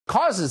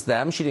causes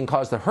them. She didn't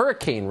cause the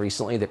hurricane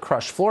recently that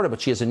crushed Florida,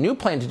 but she has a new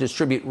plan to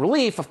distribute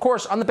relief, of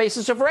course, on the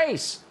basis of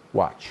race.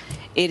 Watch.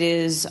 It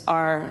is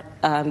our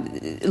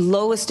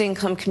lowest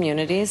income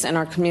communities and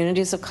our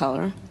communities of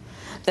color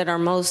that are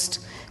most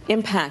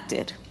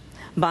impacted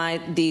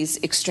by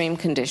these extreme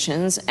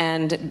conditions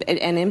and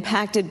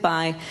impacted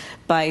by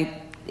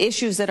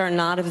issues that are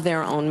not of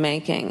their own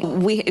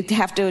making. We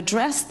have to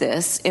address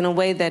this in a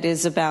way that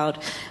is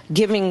about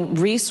giving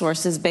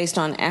resources based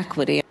on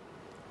equity.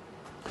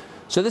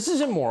 So this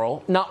is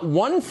immoral. Not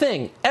one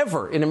thing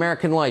ever in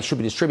American life should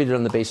be distributed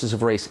on the basis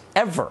of race,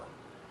 ever.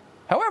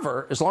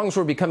 However, as long as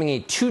we're becoming a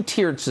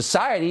two-tiered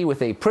society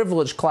with a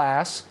privileged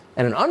class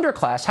and an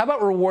underclass, how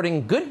about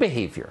rewarding good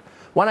behavior?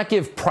 Why not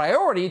give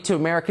priority to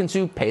Americans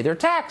who pay their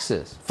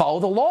taxes, follow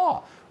the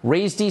law,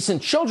 raise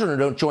decent children who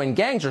don't join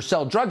gangs or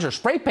sell drugs or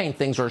spray paint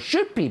things or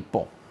shoot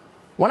people?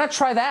 Why not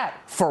try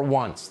that for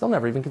once? They'll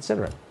never even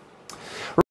consider it.